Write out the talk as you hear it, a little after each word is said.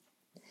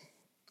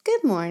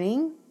Good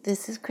morning.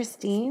 This is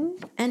Christine,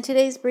 and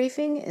today's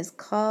briefing is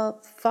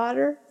called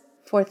Fodder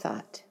for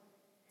Thought.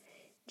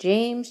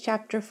 James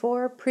chapter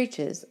 4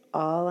 preaches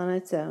all on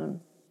its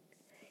own.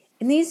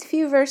 In these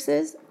few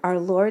verses, our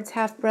Lord's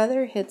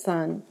half-brother hits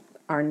on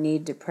our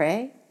need to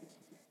pray,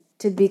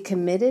 to be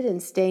committed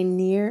and stay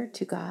near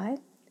to God,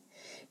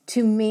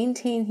 to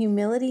maintain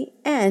humility,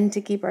 and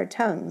to keep our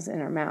tongues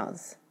in our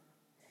mouths.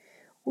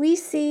 We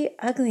see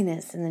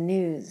ugliness in the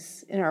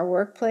news, in our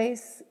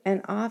workplace,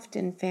 and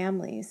often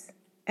families,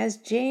 as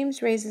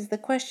James raises the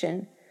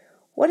question,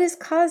 what is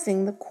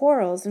causing the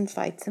quarrels and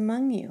fights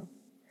among you?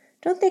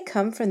 Don't they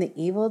come from the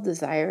evil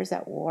desires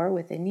at war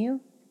within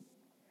you?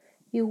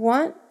 You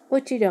want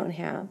what you don't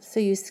have, so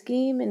you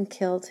scheme and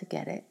kill to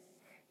get it.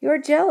 You are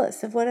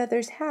jealous of what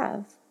others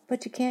have,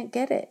 but you can't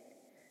get it,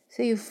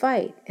 so you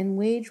fight and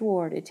wage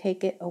war to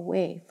take it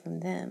away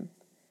from them.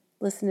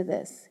 Listen to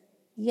this.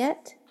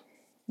 Yet,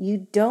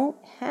 you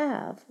don't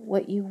have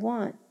what you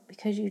want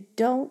because you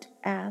don't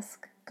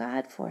ask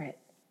God for it.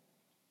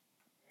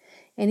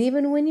 And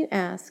even when you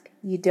ask,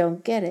 you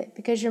don't get it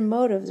because your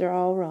motives are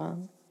all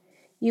wrong.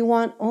 You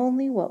want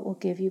only what will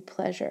give you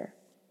pleasure.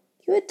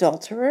 You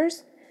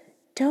adulterers,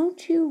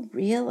 don't you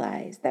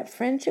realize that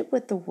friendship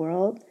with the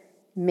world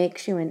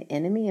makes you an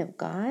enemy of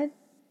God?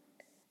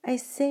 I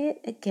say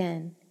it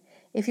again.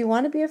 If you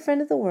want to be a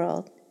friend of the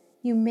world,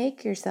 you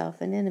make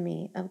yourself an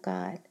enemy of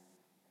God.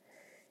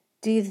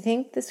 Do you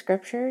think the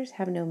scriptures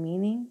have no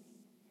meaning?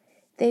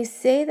 They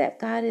say that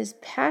God is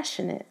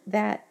passionate,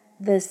 that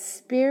the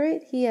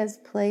Spirit He has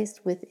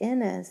placed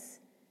within us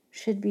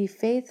should be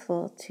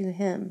faithful to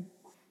Him.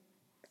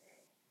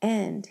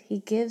 And He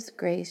gives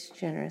grace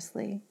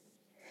generously.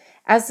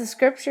 As the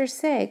scriptures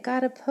say,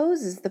 God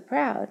opposes the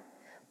proud,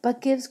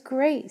 but gives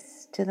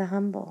grace to the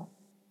humble.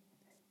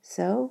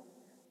 So,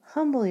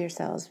 humble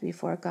yourselves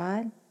before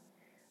God.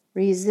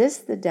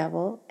 Resist the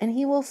devil, and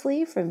he will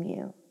flee from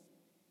you.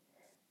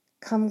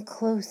 Come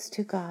close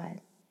to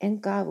God,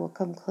 and God will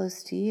come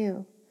close to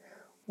you.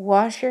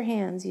 Wash your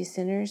hands, you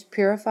sinners.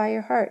 Purify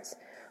your hearts,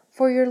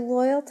 for your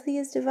loyalty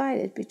is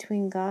divided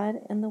between God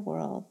and the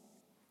world.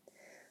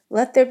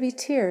 Let there be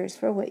tears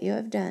for what you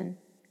have done.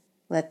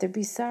 Let there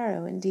be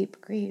sorrow and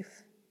deep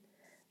grief.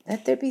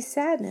 Let there be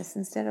sadness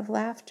instead of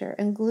laughter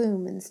and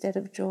gloom instead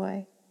of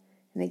joy.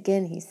 And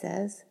again he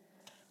says,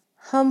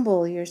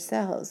 humble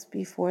yourselves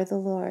before the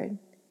Lord.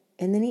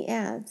 And then he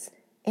adds,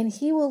 and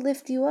he will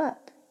lift you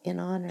up in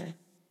honor.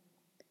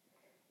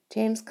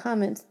 James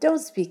comments, don't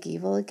speak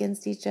evil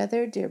against each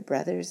other, dear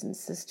brothers and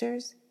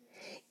sisters.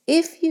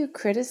 If you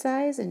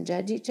criticize and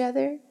judge each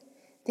other,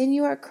 then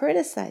you are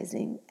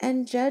criticizing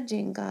and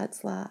judging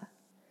God's law.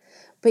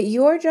 But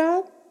your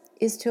job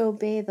is to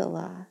obey the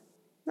law,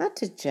 not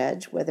to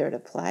judge whether it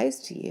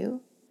applies to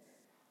you.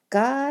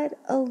 God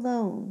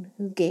alone,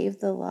 who gave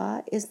the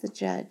law, is the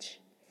judge.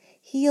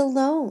 He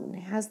alone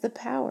has the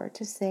power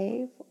to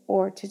save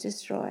or to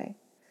destroy.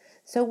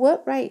 So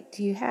what right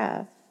do you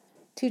have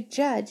to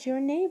judge your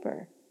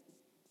neighbor?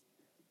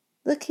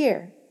 Look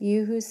here,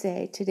 you who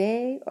say,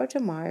 today or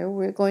tomorrow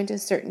we're going to a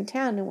certain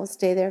town and we'll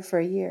stay there for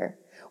a year.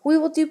 We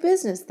will do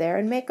business there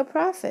and make a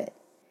profit.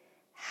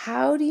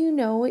 How do you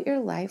know what your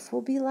life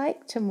will be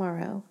like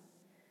tomorrow?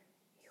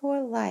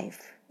 Your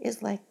life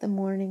is like the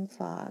morning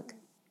fog.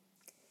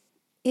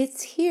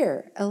 It's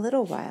here a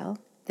little while,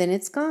 then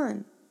it's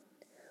gone.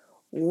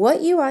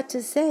 What you ought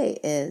to say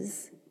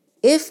is,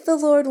 if the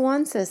Lord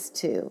wants us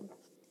to,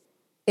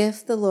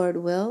 if the Lord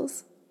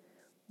wills,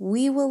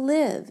 we will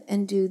live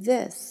and do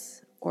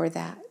this or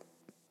that.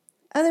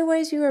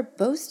 Otherwise, you are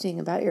boasting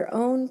about your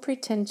own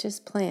pretentious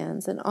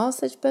plans, and all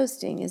such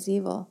boasting is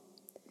evil.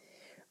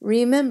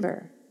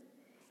 Remember,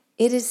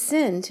 it is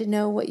sin to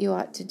know what you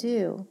ought to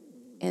do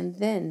and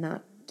then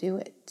not do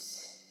it.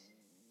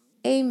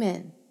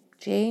 Amen.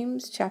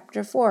 James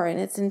chapter 4 in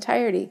its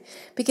entirety,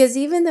 because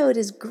even though it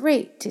is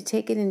great to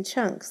take it in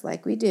chunks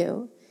like we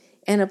do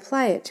and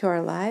apply it to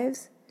our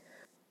lives,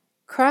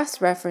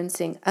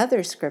 cross-referencing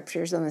other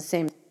scriptures on the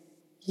same,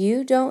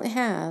 you don't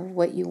have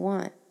what you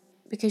want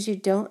because you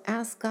don't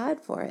ask God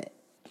for it.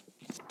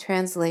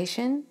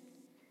 Translation,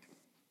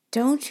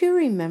 don't you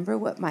remember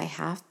what my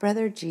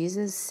half-brother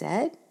Jesus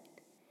said?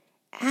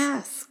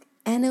 Ask,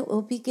 and it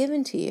will be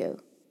given to you.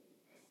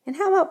 And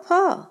how about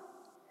Paul?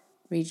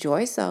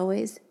 Rejoice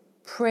always,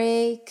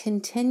 pray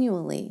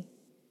continually.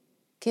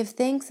 Give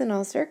thanks in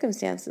all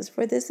circumstances,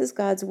 for this is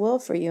God's will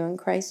for you in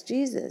Christ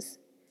Jesus.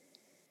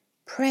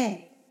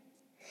 Pray.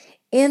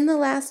 In the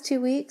last 2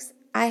 weeks,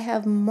 I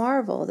have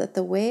marveled at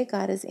the way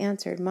God has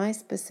answered my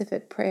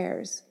specific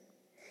prayers.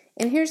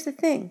 And here's the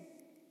thing.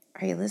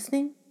 Are you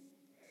listening?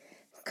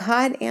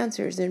 God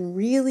answers in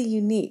really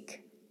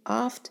unique,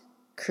 oft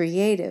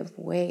creative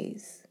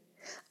ways,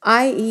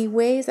 i.e.,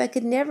 ways I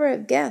could never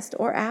have guessed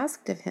or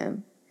asked of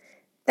Him.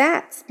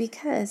 That's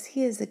because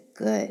He is a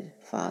good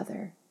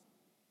Father.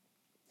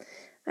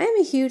 I am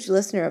a huge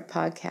listener of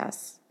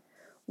podcasts.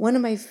 One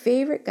of my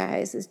favorite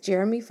guys is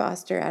Jeremy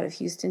Foster out of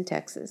Houston,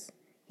 Texas.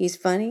 He's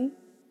funny,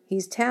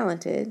 he's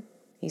talented,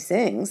 he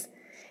sings,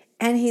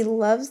 and he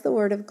loves the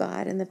Word of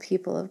God and the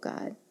people of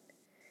God.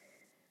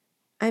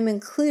 I'm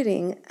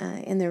including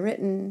in the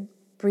written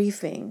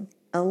briefing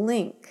a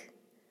link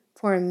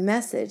for a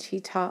message he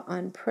taught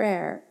on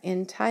prayer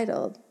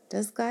entitled,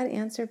 Does God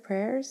Answer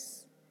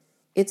Prayers?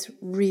 It's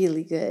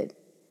really good.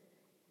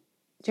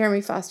 Jeremy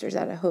Foster's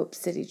out of Hope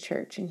City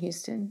Church in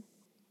Houston.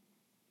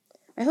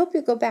 I hope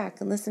you'll go back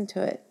and listen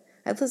to it.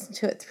 I've listened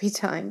to it 3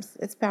 times.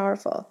 It's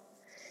powerful.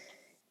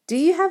 Do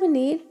you have a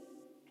need?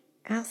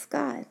 Ask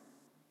God.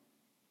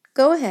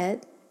 Go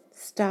ahead,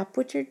 stop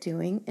what you're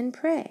doing and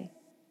pray.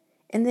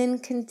 And then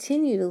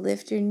continue to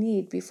lift your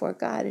need before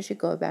God as you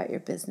go about your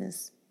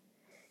business.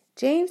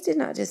 James did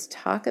not just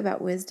talk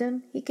about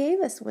wisdom, he gave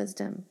us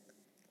wisdom.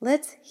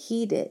 Let's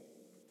heed it.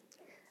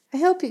 I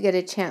hope you get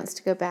a chance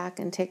to go back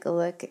and take a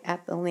look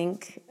at the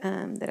link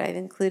that I've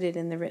included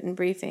in the written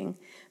briefing,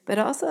 but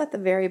also at the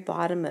very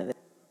bottom of it.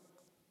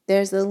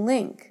 There's a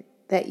link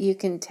that you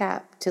can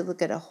tap to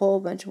look at a whole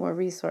bunch more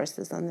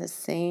resources on this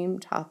same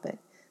topic,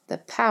 the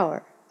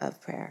power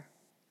of prayer.